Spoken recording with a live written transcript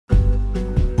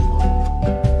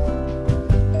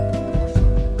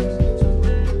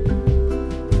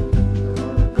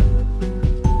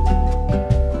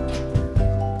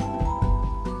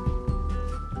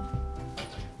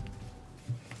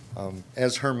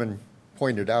as Herman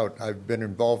pointed out, I've been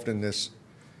involved in this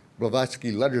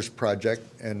Blavatsky Letters project,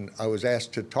 and I was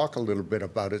asked to talk a little bit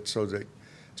about it so that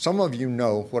some of you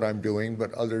know what I'm doing,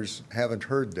 but others haven't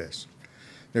heard this.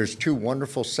 There's two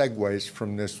wonderful segues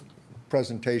from this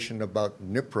presentation about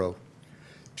NIPRO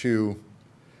to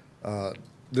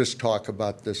this talk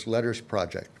about this Letters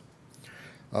project.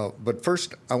 But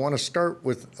first, I want to start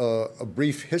with a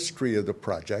brief history of the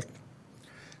project.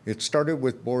 It started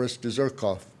with Boris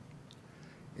Dezerkov.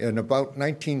 In about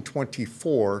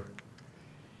 1924,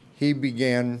 he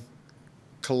began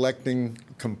collecting,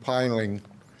 compiling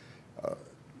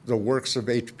the works of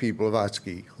H.P.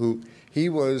 Blavatsky, who he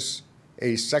was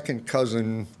a second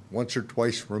cousin, once or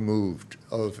twice removed,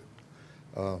 of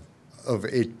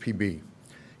HPB.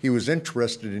 He was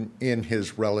interested in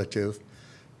his relative,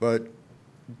 but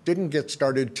didn't get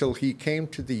started till he came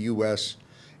to the U.S.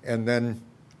 and then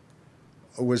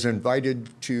was invited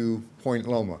to Point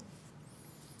Loma.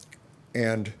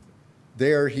 And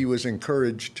there he was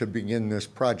encouraged to begin this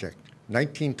project.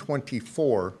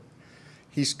 1924,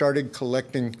 he started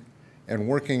collecting and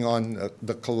working on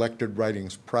the Collected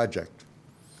Writings project.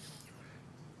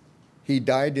 He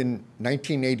died in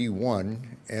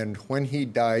 1981, and when he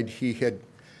died, he had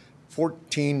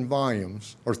 14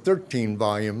 volumes, or 13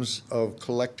 volumes of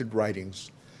collected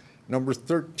writings. Number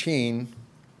 13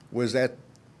 was at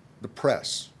the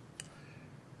press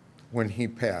when he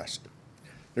passed.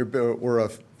 There were a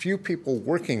few people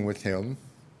working with him,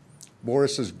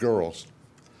 Boris's girls.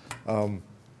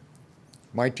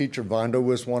 My teacher, Vanda,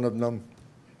 was one of them,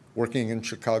 working in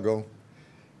Chicago.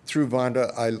 Through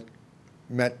Vanda, I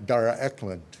met Dara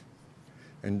Eklund.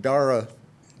 And Dara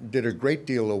did a great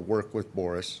deal of work with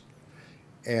Boris.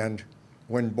 And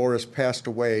when Boris passed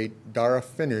away, Dara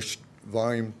finished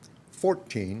volume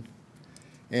 14,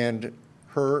 and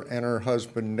her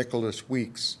husband, Nicholas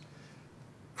Weeks,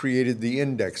 created the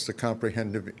index, the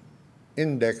comprehensive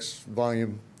index,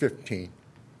 volume 15.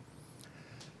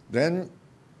 Then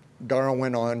Dara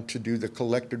went on to do the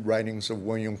collected writings of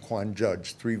William Quan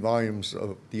Judge, 3 volumes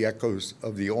of the Echoes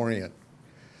of the Orient.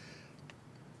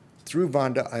 Through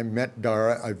Vanda, I met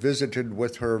Dara. I visited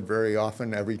with her very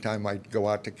often. Every time I'd go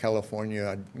out to California,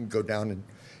 I'd go down, and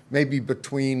maybe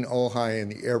between Ojai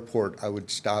and the airport, I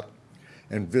would stop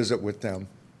and visit with them.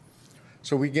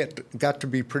 So we got to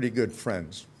be pretty good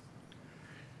friends.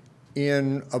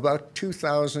 In about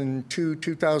 2002,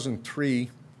 2003,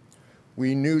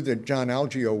 we knew that John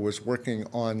Algeo was working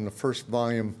on the first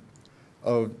volume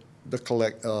of the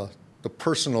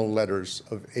personal letters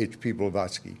of H.P.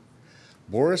 Blavatsky.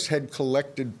 Boris had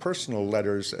collected personal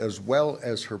letters as well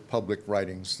as her public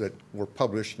writings that were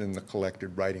published in the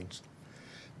collected writings,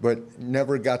 but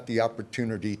never got the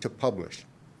opportunity to publish.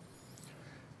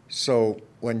 So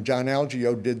when John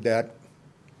Algeo did that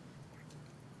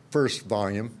first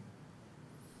volume,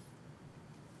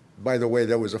 by the way,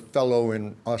 there was a fellow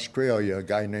in Australia, a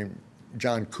guy named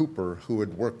John Cooper, who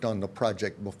had worked on the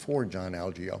project before John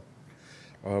Algeo.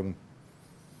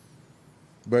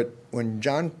 But when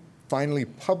John finally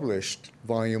published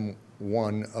volume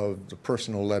 1 of the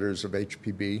personal letters of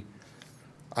HPB,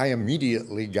 I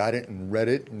immediately got it and read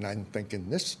it, and I'm thinking,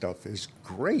 this stuff is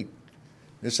great.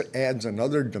 This adds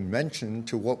another dimension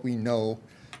to what we know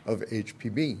of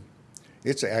HPB.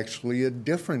 It's actually a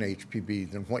different HPB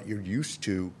than what you're used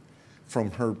to from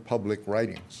her public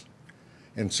writings,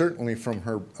 and certainly from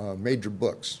her major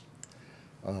books.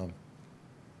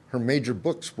 Her major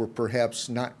books were perhaps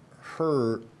not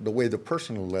her the way the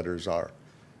personal letters are.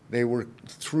 They were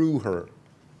through her.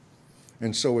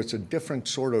 And so it's a different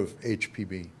sort of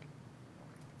HPB.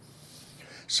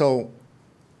 So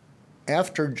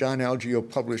after John Algeo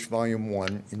published volume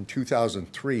 1 in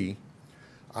 2003,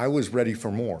 I was ready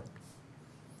for more.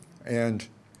 And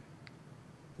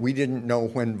we didn't know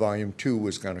when volume 2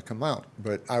 was going to come out,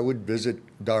 but I would visit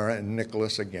Dara and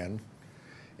Nicholas again.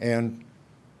 And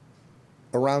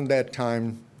around that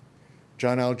time,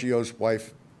 John Algeo's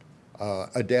wife,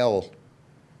 Adele,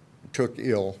 took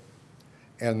ill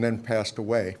and then passed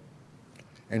away.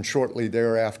 And shortly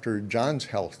thereafter, John's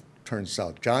health turned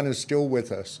south. John is still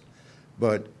with us,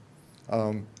 but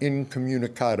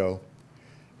incommunicado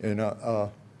in a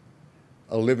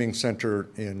living center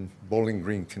in Bowling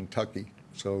Green, Kentucky.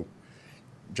 So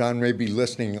John may be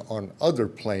listening on other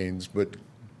planes, but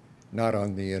not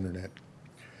on the internet.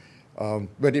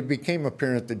 But it became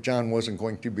apparent that John wasn't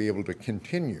going to be able to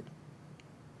continue.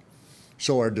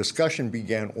 So our discussion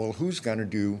began, well, who's going to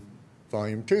do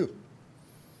volume 2?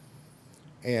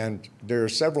 And there are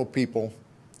several people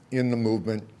in the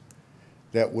movement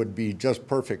that would be just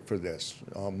perfect for this.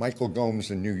 Michael Gomes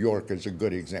in New York is a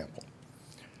good example.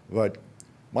 But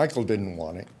Michael didn't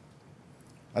want it.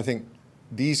 I think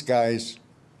these guys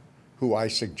who I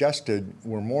suggested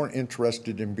were more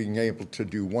interested in being able to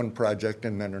do one project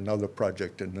and then another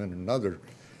project and then another,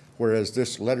 whereas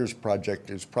this letters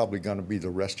project is probably going to be the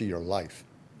rest of your life.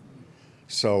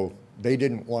 So they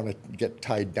didn't want to get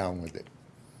tied down with it.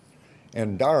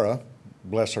 And Dara,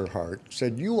 bless her heart,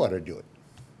 said, you ought to do it.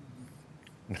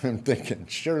 And I'm thinking,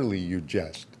 surely you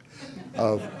jest.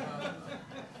 I'm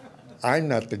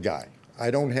not the guy. I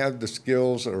don't have the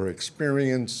skills or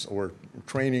experience or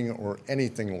training or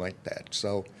anything like that.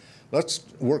 So let's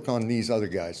work on these other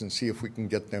guys and see if we can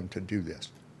get them to do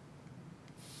this.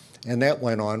 And that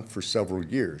went on for several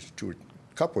years, to a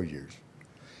couple of years.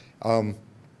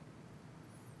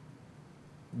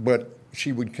 But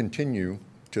she would continue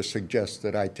to suggest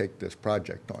that I take this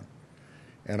project on.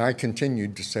 And I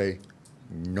continued to say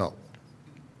no.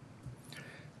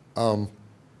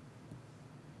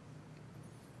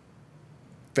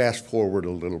 Fast forward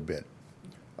a little bit.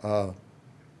 I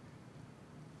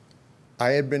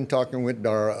had been talking with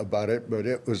Dara about it, but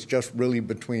it was just really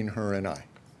between her and I.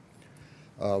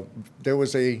 There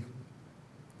was a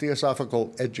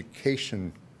Theosophical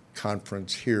education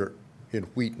conference here in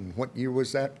Wheaton. What year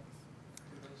was that?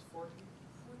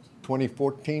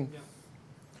 2014?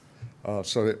 Yeah.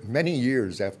 So many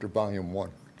years after Volume 1.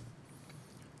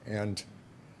 And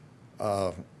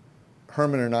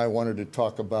Herman and I wanted to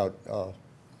talk about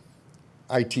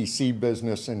ITC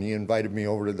business, and he invited me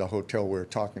over to the hotel we were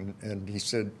talking, and he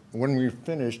said, when we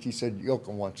finished, he said, Yoko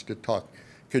wants to talk.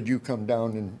 Could you come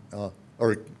down and,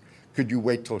 or could you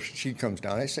wait till she comes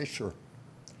down? I say, sure.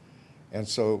 And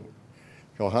so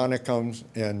Johanna comes,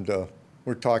 and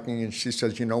we're talking, and she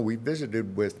says, you know, we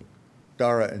visited with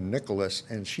Dara and Nicholas,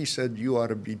 and she said you ought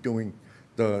to be doing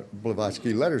the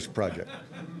Blavatsky Letters Project.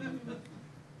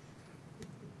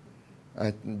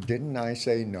 Didn't I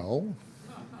say no?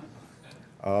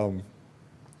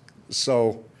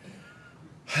 So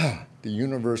the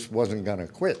universe wasn't going to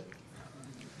quit.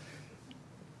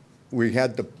 We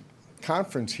had the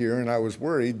conference here, and I was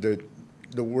worried that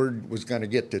the word was going to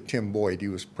get to Tim Boyd. He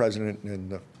was president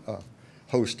and the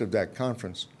host of that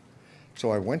conference. So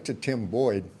I went to Tim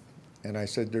Boyd, and I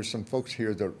said, there's some folks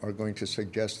here that are going to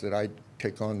suggest that I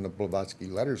take on the Blavatsky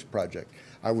Letters Project.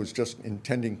 I was just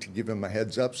intending to give him a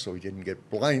heads up so he didn't get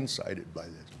blindsided by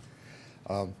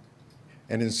this.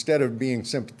 And instead of being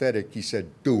sympathetic, he said,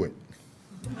 do it.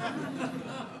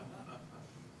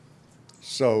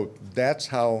 So that's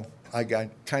how I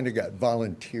kind of got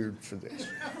volunteered for this.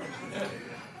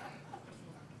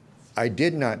 I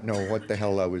did not know what the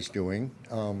hell I was doing.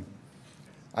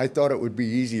 I thought it would be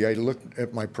easy. I looked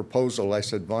at my proposal. I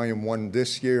said, Volume 1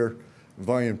 this year,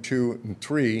 Volume 2 and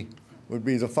 3 would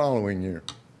be the following year.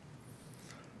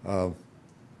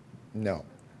 No.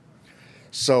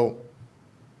 So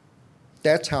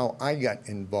that's how I got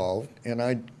involved, and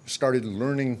I started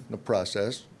learning the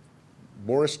process.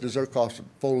 Boris Dezerkov's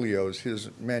folios,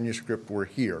 his manuscript, were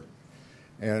here.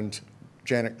 And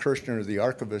Janet Kirshner, the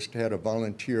archivist, had a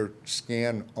volunteer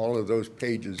scan all of those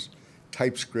pages,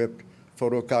 typescript,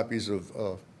 photocopies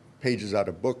of pages out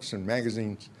of books and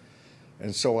magazines.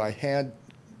 And so I had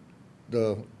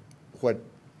what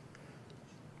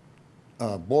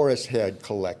Boris had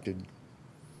collected,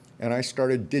 and I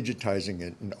started digitizing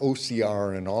it in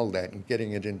OCR and all that and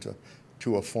getting it into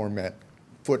a format,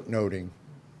 footnoting,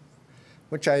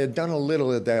 which I had done a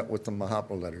little of that with the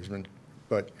Mahatma letters.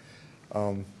 But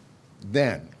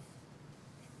then,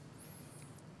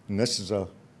 and this is a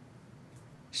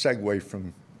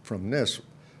segue from this,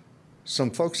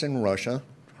 some folks in Russia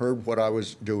heard what I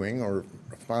was doing or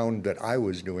found that I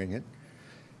was doing it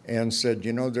and said,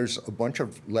 you know, there's a bunch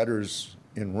of letters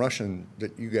in Russian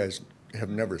that you guys have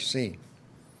never seen.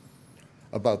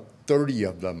 About 30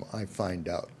 of them, I find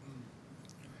out.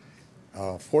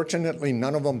 Fortunately,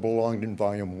 none of them belonged in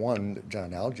Volume 1 that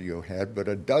John Algeo had, but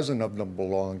a dozen of them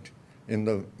belonged in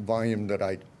the volume that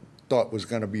I thought was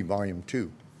going to be Volume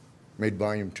 2, made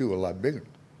Volume 2 a lot bigger.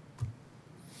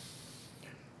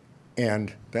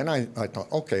 And then I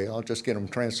thought, okay, I'll just get them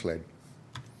translated.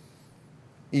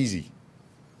 Easy.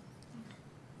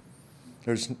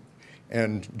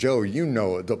 And Joe, you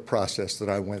know the process that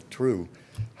I went through.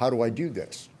 How do I do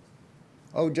this?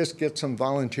 Oh, just get some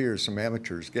volunteers, some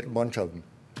amateurs, get a bunch of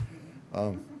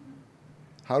them.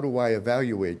 How do I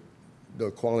evaluate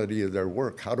the quality of their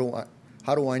work? How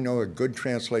do I know a good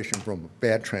translation from a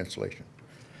bad translation?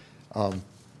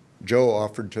 Joe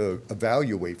offered to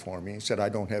evaluate for me. He said, I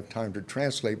don't have time to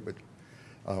translate, but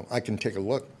I can take a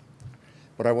look.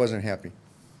 But I wasn't happy.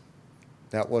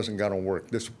 That wasn't going to work.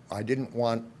 I didn't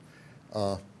want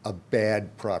a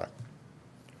bad product.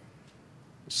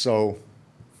 So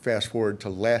fast forward to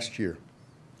last year.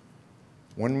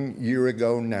 1 year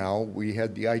ago now, we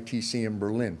had the ITC in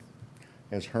Berlin.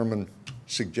 As Herman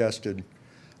suggested,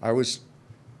 I was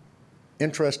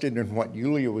interested in what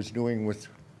Yulia was doing with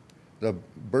the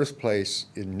birthplace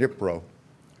in Dnipro,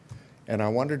 and I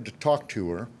wanted to talk to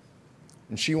her,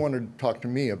 and she wanted to talk to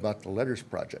me about the Letters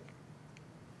Project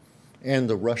and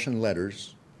the Russian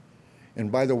letters.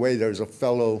 And by the way, there's a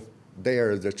fellow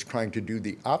there that's trying to do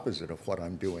the opposite of what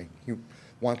I'm doing. He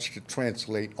wants to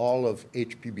translate all of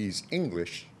HPB's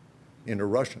English into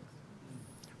Russian,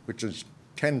 which is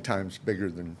 10 times bigger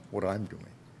than what I'm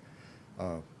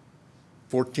doing.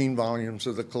 14 volumes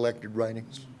of the collected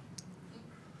writings.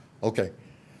 Okay,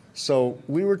 so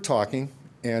we were talking,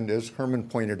 and as Herman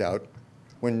pointed out,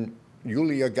 when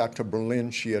Yulia got to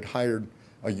Berlin, she had hired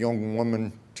a young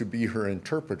woman to be her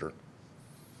interpreter.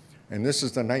 And this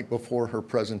is the night before her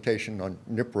presentation on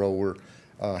Dnipro. We're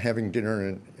having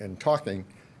dinner and talking,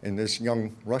 and this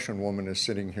young Russian woman is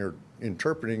sitting here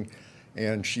interpreting,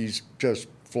 and she's just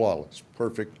flawless,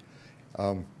 perfect.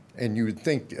 And you would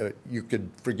think you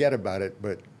could forget about it,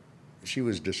 but she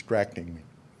was distracting me.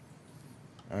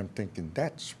 I'm thinking,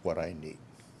 that's what I need.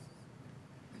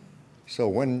 So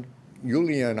when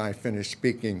Yulia and I finished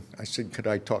speaking, I said, could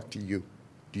I talk to you?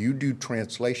 Do you do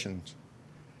translations?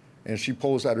 And she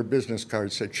pulls out her business card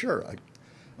and said, sure.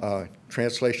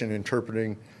 Translation,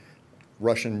 interpreting,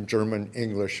 Russian, German,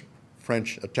 English,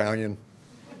 French, Italian.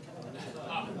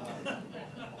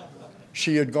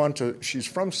 She had gone to, she's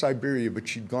from Siberia, but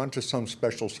she'd gone to some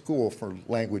special school for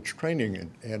language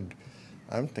training, and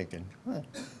I'm thinking, huh,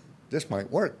 this might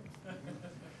work.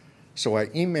 So I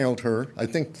emailed her, I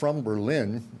think from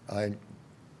Berlin. I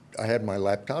had my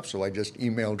laptop, so I just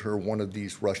emailed her one of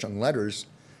these Russian letters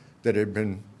that had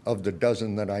been of the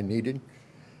dozen that I needed.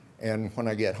 And when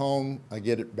I get home, I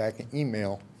get it back in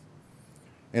email,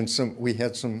 and we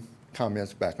had some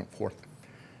comments back and forth.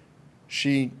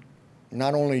 She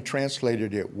not only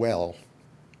translated it well,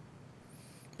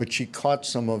 but she caught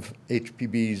some of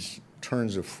HPB's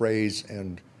turns of phrase.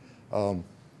 And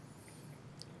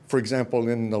for example,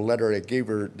 in the letter I gave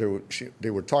her, they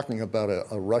were talking about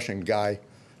a Russian guy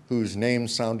whose name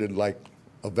sounded like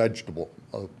a vegetable,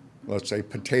 let's say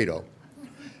potato.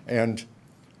 And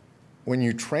when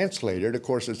you translate it, of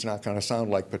course, it's not going to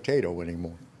sound like potato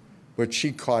anymore. But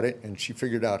she caught it, and she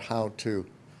figured out how to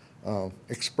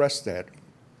express that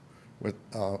with,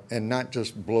 and not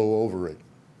just blow over it,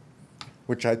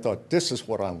 which I thought, this is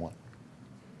what I want.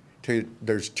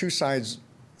 There's two sides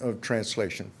of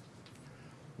translation.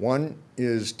 One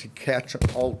is to catch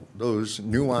all those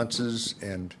nuances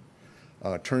and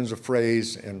turns of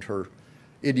phrase and her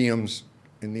idioms,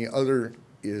 and the other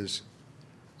is,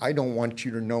 I don't want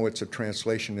you to know it's a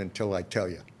translation until I tell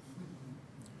you.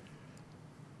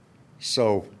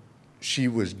 So she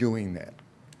was doing that.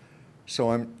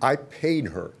 So I paid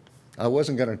her. I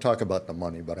wasn't going to talk about the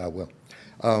money, but I will.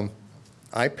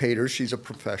 I paid her. She's a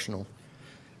professional.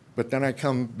 But then I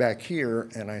come back here,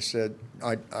 and I said,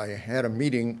 I had a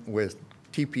meeting with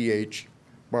TPH,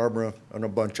 Barbara, and a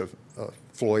bunch of,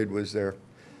 Floyd was there.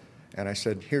 And I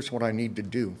said, here's what I need to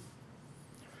do.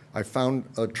 I found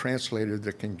a translator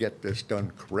that can get this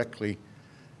done correctly.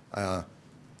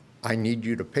 I need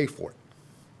you to pay for it.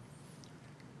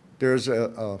 There's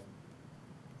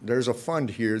a fund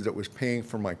here that was paying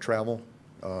for my travel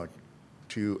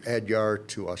to Adyar,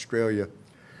 to Australia.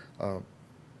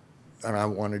 And I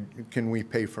wanted, can we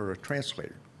pay for a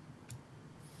translator?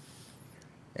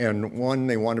 And one,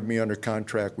 they wanted me under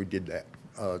contract, we did that.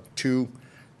 Two,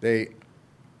 they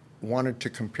wanted to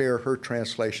compare her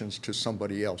translations to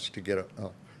somebody else to get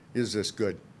is this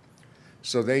good?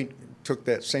 So they took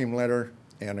that same letter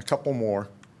and a couple more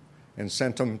and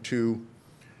sent them to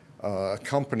a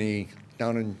company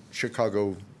down in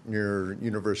Chicago, near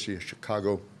University of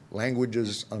Chicago,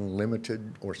 Languages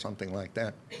Unlimited or something like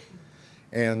that.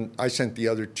 And I sent the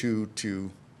other two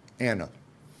to Anna.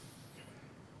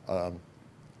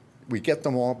 We get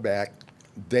them all back.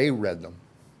 They read them,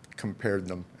 compared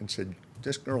them, and said,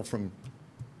 this girl from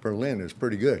Berlin is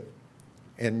pretty good.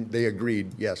 And they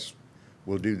agreed, yes,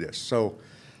 we'll do this. So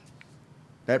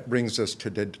that brings us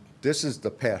to this is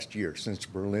the past year, since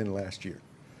Berlin last year.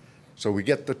 So we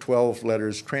get the 12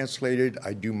 letters translated.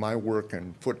 I do my work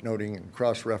and footnoting and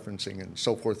cross-referencing and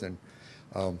so forth. And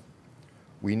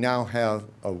we now have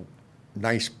a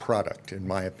nice product, in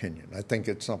my opinion. I think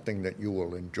it's something that you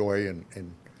will enjoy,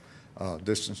 and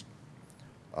this is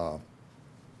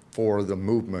for the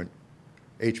movement.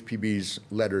 HPB's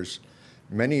letters,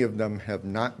 many of them have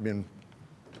not been,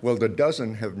 well, the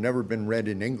dozen have never been read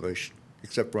in English,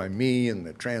 except by me and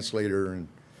the translator and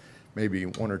maybe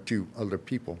one or two other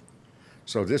people.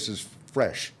 So this is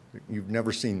fresh. You've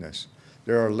never seen this.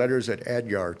 There are letters at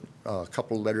Adyar, a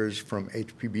couple letters from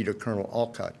HPB to Colonel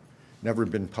Olcott, never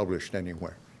been published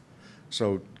anywhere.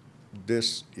 So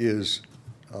this is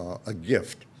a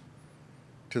gift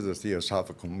to the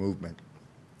Theosophical movement.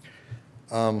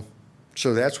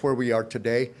 So that's where we are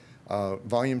today.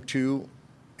 Volume 2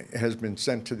 has been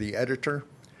sent to the editor,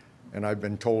 and I've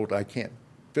been told I can't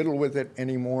fiddle with it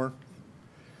anymore.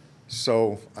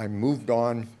 So I moved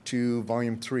on to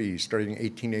Volume 3, starting in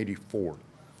 1884.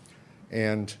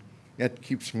 And that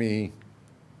keeps me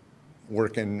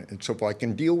working, and so I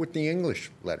can deal with the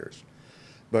English letters.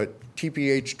 But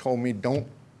TPH told me don't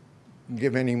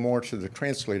give any more to the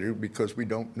translator because we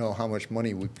don't know how much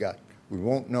money we've got. We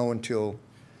won't know until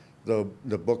the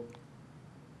book,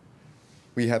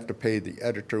 we have to pay the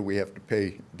editor, we have to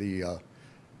pay the,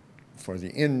 for the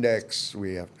index,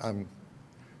 we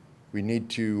need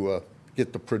to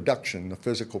get the production, the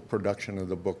physical production of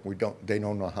the book. They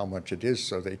don't know how much it is,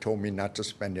 so they told me not to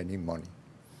spend any money.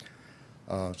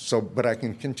 But I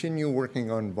can continue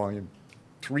working on Volume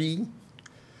 3.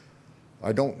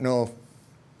 I don't know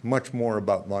much more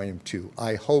about Volume 2.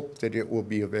 I hope that it will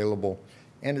be available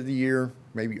end of the year,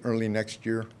 maybe early next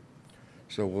year.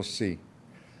 So we'll see.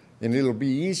 And it'll be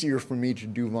easier for me to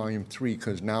do Volume 3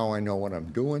 because now I know what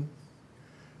I'm doing.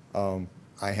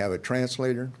 I have a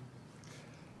translator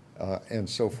and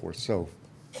so forth. So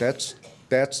that's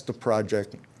the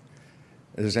project.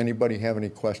 Does anybody have any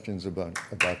questions about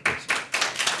this?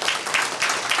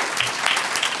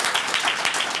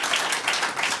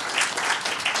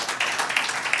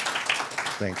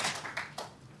 Thanks.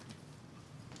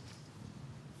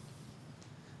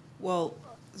 Well,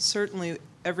 certainly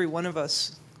every one of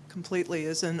us completely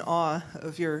is in awe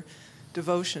of your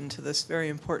devotion to this very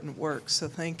important work, so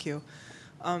thank you.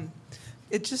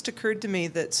 It just occurred to me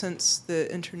that since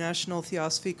the International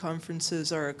Theosophy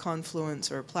conferences are a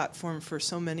confluence or a platform for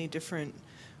so many different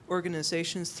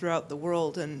organizations throughout the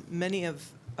world, and many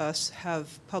of us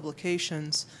have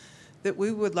publications that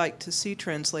we would like to see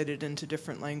translated into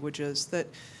different languages, that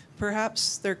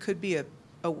perhaps there could be a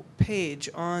page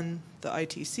on the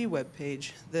ITC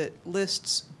webpage that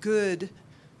lists good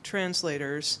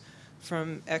translators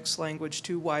from X language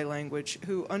to Y language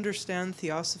who understand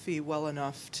Theosophy well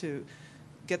enough to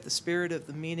get the spirit of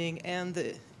the meaning and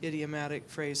the idiomatic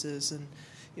phrases, and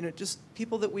just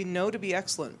people that we know to be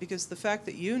excellent, because the fact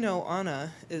that you know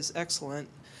Anna is excellent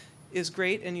is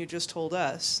great, and you just told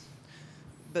us.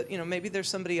 But maybe there's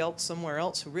somebody else somewhere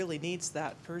else who really needs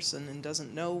that person and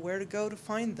doesn't know where to go to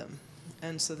find them.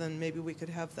 And so then maybe we could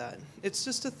have that. It's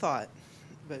just a thought,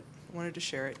 but I wanted to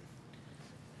share it.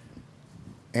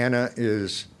 Anna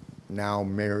is now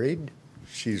married.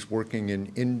 She's working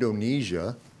in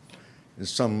Indonesia in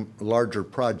some larger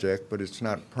project, but it's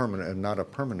not permanent, not a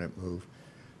permanent move.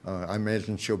 I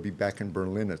imagine she'll be back in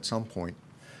Berlin at some point.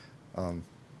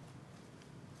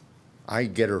 I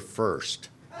get her first.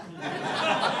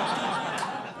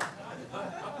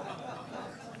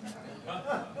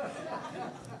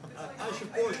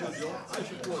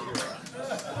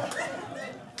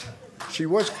 She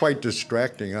was quite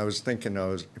distracting. I was thinking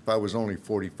if I was only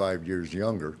 45 years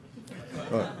younger.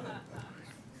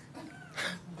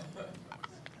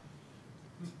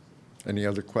 Any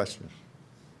other questions?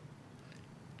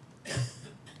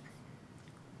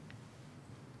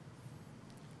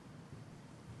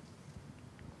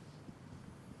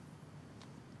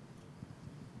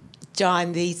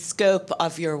 Jon, the scope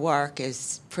of your work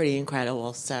is pretty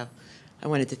incredible, so I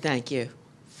wanted to thank you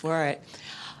for it.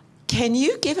 Can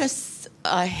you give us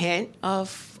a hint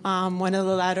of one of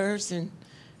the letters and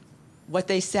what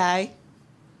they say?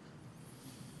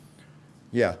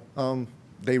 Yeah,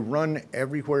 they run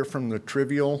everywhere from the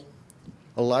trivial.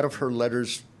 A lot of her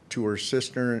letters to her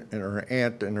sister and her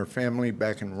aunt and her family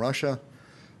back in Russia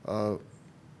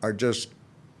are just,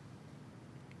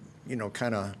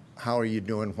 kind of, how are you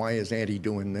doing? Why is Auntie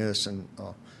doing this? And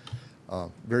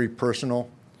very personal.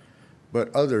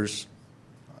 But others,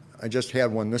 I just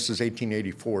had one. This is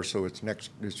 1884, so it's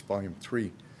Volume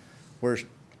 3, where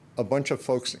a bunch of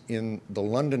folks in the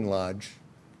London Lodge,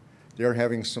 they're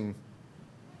having some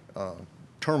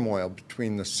turmoil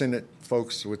between the Synod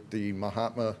folks with the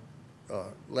Mahatma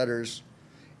letters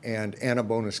and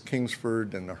Annabonus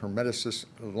Kingsford and the Hermeticists.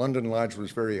 The London Lodge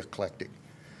was very eclectic.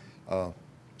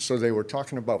 So they were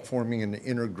talking about forming an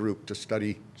inner group to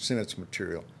study Synod's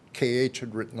material. KH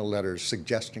had written a letter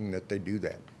suggesting that they do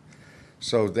that.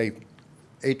 So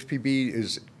HPB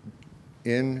is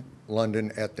in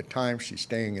London at the time. She's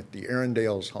staying at the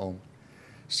Arundale's home,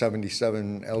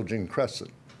 77 Elgin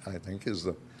Crescent, I think is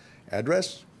the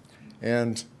address.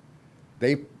 And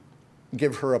they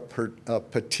give her a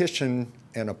petition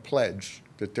and a pledge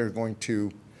that they're going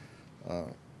to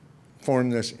form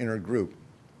this inner group.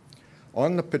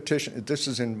 On the petition, this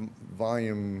is in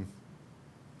volume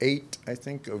 8, I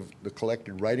think, of the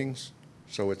collected writings,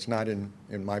 so it's not in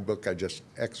my book, I just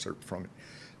excerpt from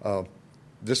it.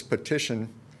 This petition,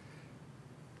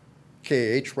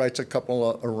 KH writes a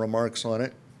couple of remarks on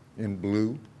it in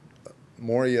blue.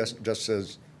 Moria just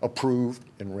says approved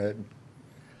in red,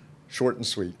 short and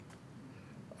sweet.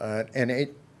 And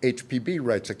HPB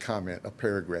writes a comment, a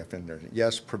paragraph in there.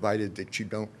 Yes, provided that you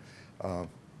don't,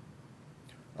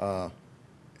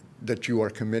 that you are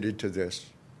committed to this.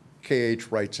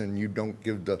 KH writes in, you don't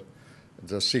give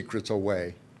the secrets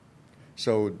away.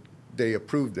 So they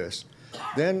approve this.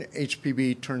 Then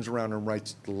HPB turns around and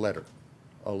writes the letter.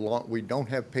 We don't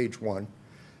have page 1,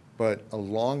 but a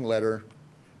long letter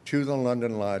to the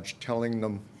London Lodge telling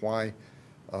them why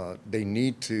they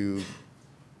need to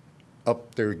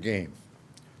up their game.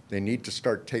 They need to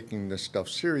start taking this stuff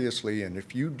seriously, and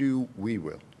if you do, we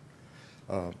will.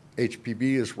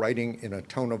 HPB is writing in a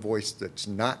tone of voice that's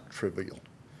not trivial,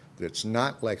 that's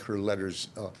not like her letters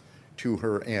to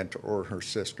her aunt or her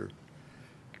sister.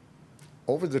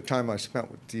 Over the time I spent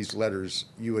with these letters,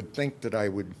 you would think that I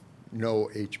would know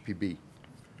HPB.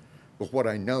 But what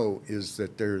I know is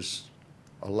that there's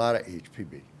a lot of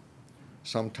HPB.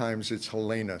 Sometimes it's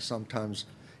Helena, sometimes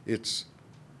it's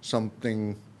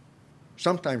something,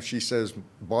 sometimes she says,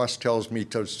 boss tells me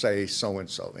to say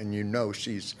so-and-so, and you know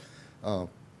she's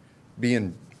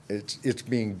it's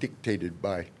being dictated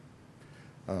by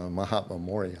Mahatma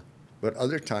Moria. But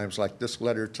other times, like this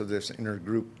letter to this inner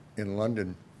group in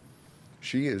London,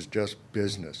 she is just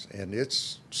business, and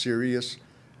it's serious.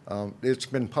 It's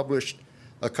been published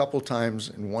a couple times,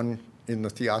 and one in the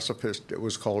Theosophist, it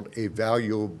was called A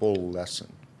Valuable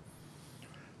Lesson.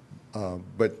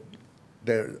 But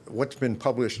what's been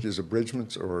published is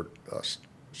abridgments or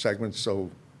segments, so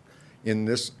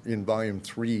in volume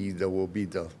 3, there will be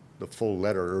the full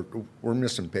letter. We're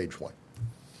missing page 1.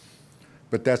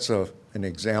 But that's an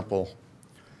example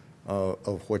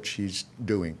of what she's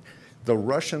doing. The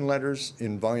Russian letters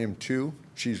in volume 2,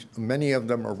 many of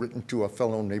them are written to a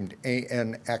fellow named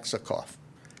A.N. Aksakov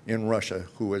in Russia,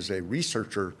 who is a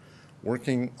researcher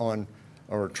working on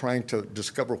or trying to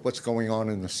discover what's going on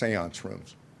in the seance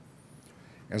rooms.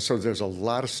 And so there's a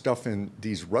lot of stuff in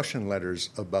these Russian letters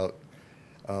about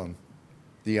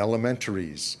the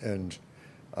elementaries, and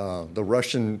the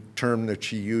Russian term that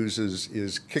she uses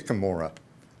is kikamora.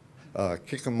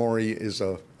 Kikamori is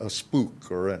a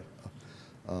spook, or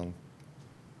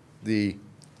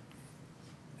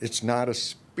it's not a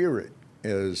spirit,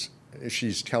 as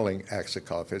she's telling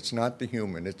Aksakov. It's not the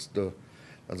human. It's the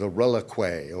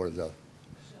reliquae, or the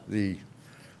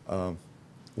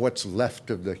what's left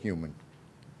of the human,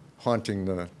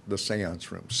 haunting the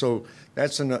seance room. So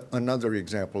that's another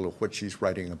example of what she's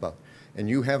writing about. And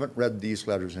you haven't read these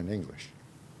letters in English.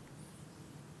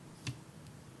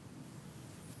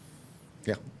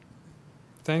 Yeah.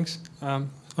 Thanks.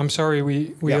 I'm sorry,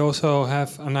 we also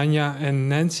have Ananya and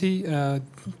Nancy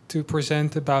to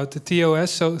present about the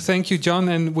TOS. So thank you, Jon,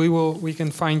 and we can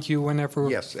find you whenever.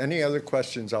 Yes. Any other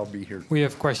questions? I'll be here. We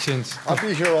have questions. I'll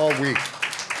be here all week.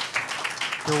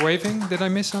 You're waving. Did I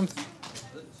miss something?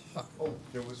 Oh,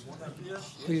 there was one.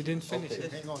 Oh, you didn't finish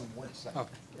it. Hang on 1 second. Oh.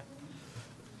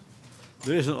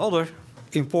 There is another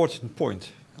important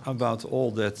point about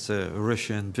all that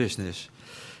Russian business.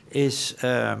 Is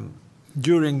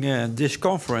during this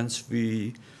conference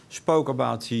we spoke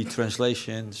about the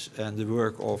translations and the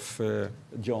work of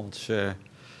Jon's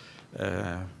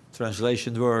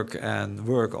translation work and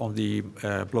work on the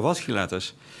Blavatsky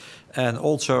letters. And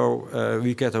also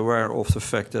we get aware of the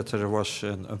fact that there was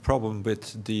a problem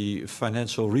with the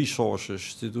financial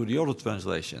resources to do the other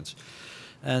translations.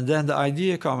 And then the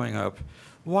idea coming up,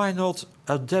 why not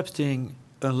adapting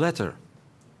a letter?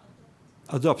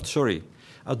 Adopt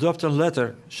a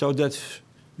letter so that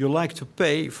you like to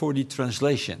pay for the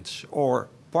translations or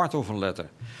part of a letter.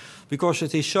 Because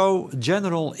it is so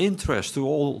general interest to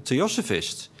all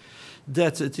Theosophists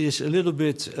that it is a little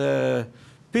bit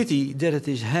pity that it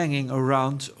is hanging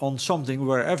around on something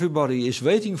where everybody is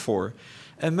waiting for.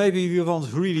 And maybe we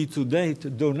want really to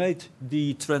donate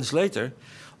the translator.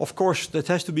 Of course, that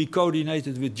has to be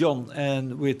coordinated with Jon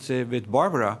and with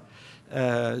Barbara,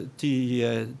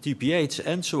 TPH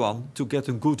and so on, to get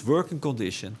a good working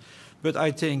condition. But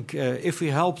I think if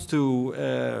we help to,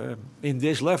 in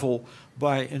this level,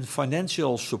 by a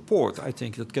financial support, I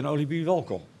think that can only be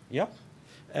welcome. Yeah?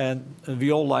 And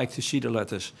we all like to see the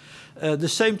letters. The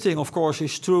same thing, of course,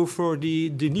 is true for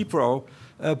the Dnipro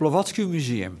Blavatsky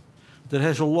Museum. There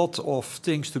has a lot of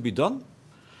things to be done.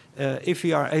 if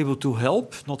we are able to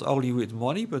help, not only with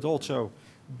money, but also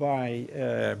by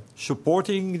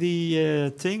supporting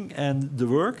the thing and the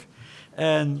work.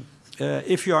 And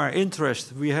if you are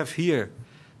interested, we have here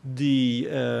the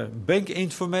bank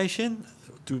information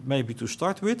maybe to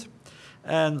start with.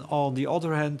 And on the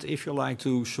other hand, if you like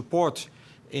to support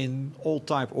in all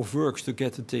type of works to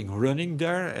get the thing running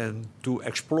there and to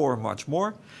explore much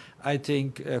more, I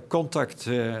think contact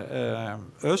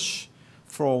us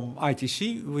from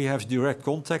ITC. We have direct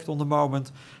contact on the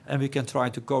moment, and we can try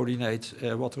to coordinate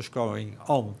what is going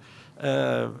on.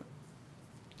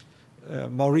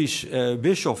 Maurice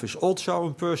Bischoff is also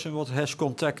a person what has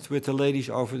contact with the ladies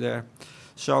over there.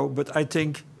 So, but I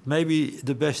think maybe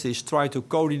the best is try to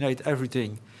coordinate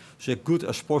everything so good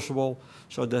as possible,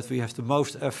 so that we have the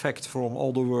most effect from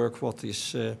all the work what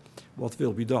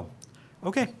will be done.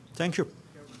 Okay, thank you.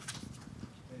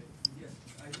 Yes,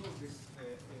 I know this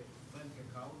bank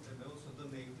account and I also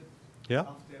donated. Yeah.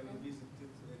 After we visited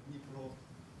Dnipro.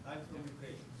 I'm from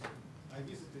Ukraine. I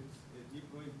visited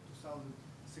Dnipro in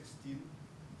 2016.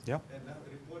 Yeah. And I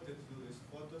reported to these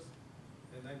photos,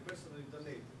 and I personally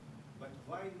donated. But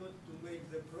why not to make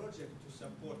the project to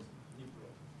support Dnipro?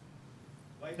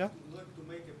 Why not to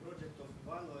make a project of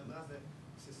one or another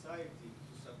society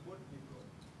to support Dnipro?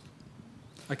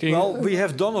 Okay. Well, we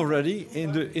have done already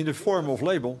in the form of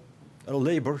labor.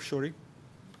 Sorry.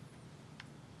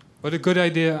 But a good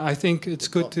idea. I think it's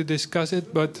good to discuss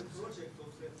it, but The project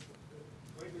of the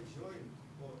maybe join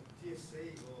or TSA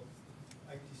or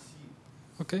ITC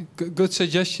okay, good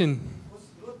suggestion. was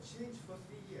not changed for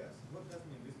 3 years. What does it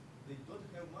mean? They don't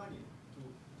have money to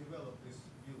develop this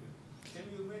building. Can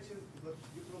you imagine what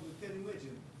you probably can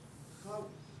imagine how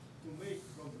to make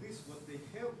from this what they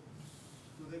have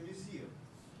to the museum?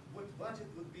 What budget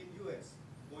would be in US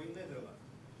or in Netherlands?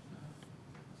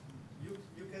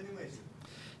 You can imagine.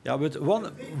 Yeah, but They one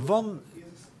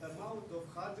is amount of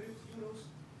 100 euros,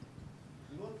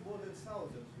 not more than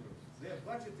 1,000 euros. Their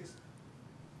budget is.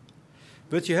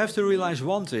 But you have to realize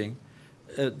one thing.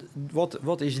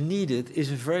 What is needed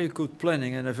is a very good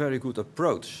planning and a very good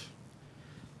approach.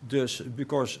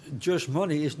 Because just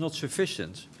money is not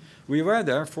sufficient. We were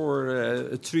there for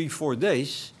 3-4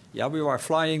 days. Yeah, we were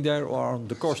flying there on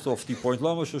the cost of the Point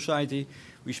Loma Society.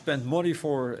 We spent money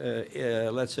for,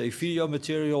 let's say, video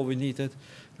material we needed.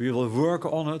 We will work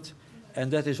on it.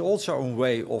 And that is also a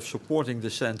way of supporting the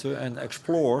center and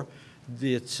explore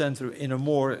the center in a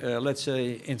more, let's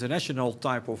say, international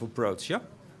type of approach, yeah?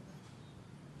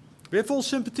 We have full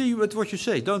sympathy with what you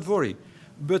say, don't worry.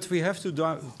 But we have to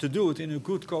do it in a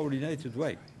good, coordinated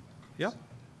way, yeah?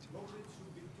 Probably it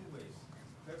should be 2 ways.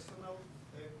 Personal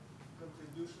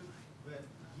contribution that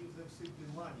give them simply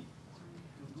money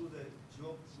to do the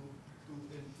job, to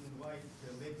invite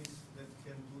ladies that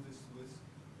can do this with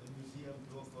a museum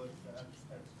job or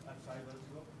archival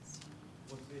job,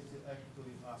 what they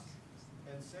actually ask.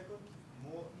 And second,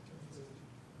 more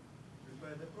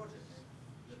prepare the project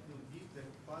that will give them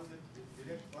funded,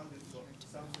 direct funded for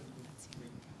something to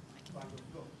make part of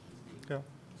job. Yeah.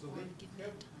 So they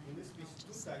have, in this case,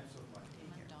 2 types of money.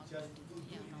 Just to do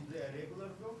their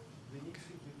regular job, they need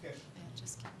simply cash. And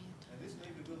this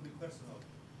maybe will be personal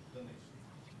donation.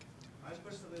 I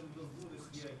personally will do this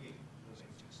here again,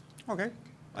 donation. Okay.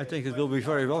 I think it will be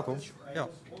very welcome. I Yeah.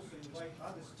 also invite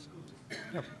others to do this.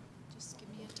 Yeah.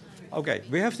 Okay,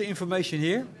 we have the information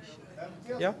here.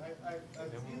 Yeah.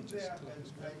 I've been there and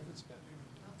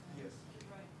yes.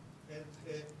 And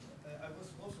I was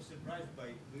also surprised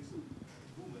by this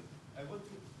woman. I want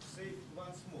to say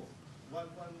one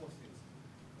more thing.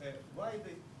 Why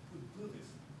they could do this?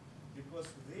 Because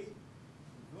they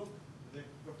work the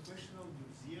professional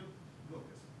museum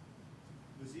workers,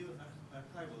 museum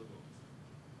archival workers.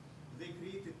 They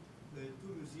created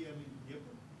 2 museums in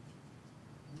Dnipro,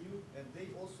 and they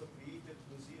also created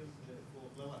museum for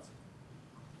Blavatsky.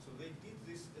 So they did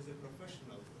this as a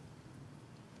professional work.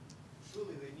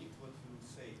 Surely they need what you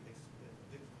say,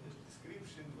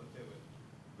 description, whatever,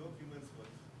 documents, what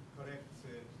correct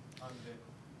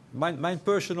My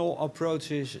personal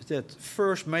approach is that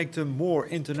first make them more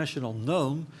international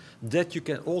known, that you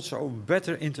can also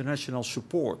better international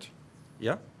support.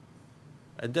 Yeah?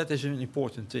 And that is an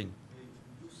important thing.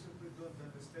 You simply don't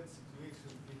understand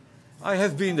situation. I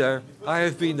have been there. I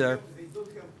have been there. They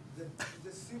don't have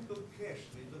the simple cash.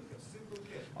 They don't have simple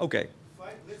cash. Okay.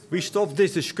 Let's We stop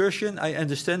this discussion. I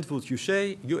understand what you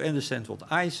say. You understand what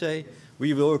I say.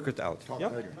 We will work it out. Talk Yeah?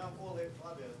 later. now all others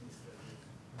understand.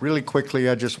 Really quickly,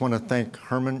 I just want to thank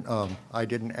Herman. I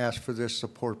didn't ask for this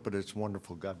support, but it's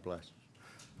wonderful. God bless.